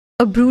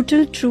A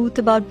brutal truth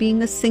about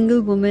being a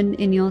single woman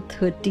in your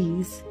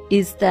 30s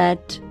is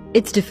that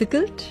it's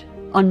difficult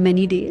on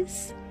many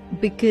days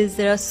because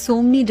there are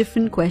so many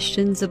different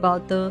questions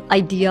about the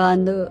idea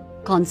and the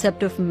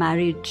concept of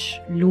marriage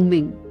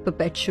looming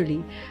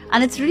perpetually.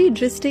 And it's really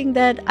interesting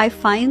that I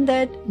find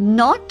that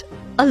not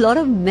a lot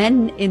of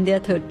men in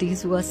their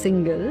 30s who are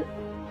single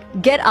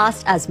get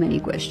asked as many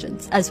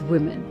questions as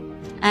women.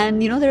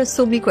 And there are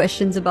so many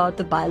questions about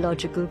the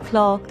biological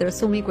clock. There are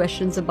so many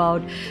questions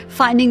about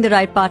finding the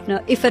right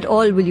partner. If at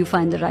all, will you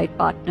find the right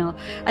partner?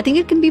 I think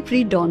it can be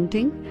pretty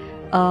daunting.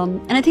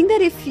 And I think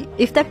that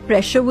if that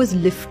pressure was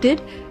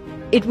lifted,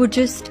 it would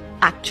just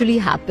actually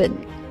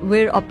happen.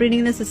 We're operating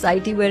in a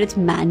society where it's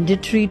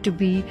mandatory to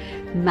be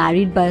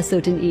married by a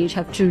certain age,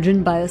 have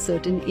children by a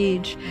certain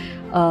age.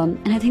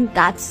 And I think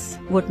that's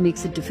what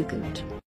makes it difficult.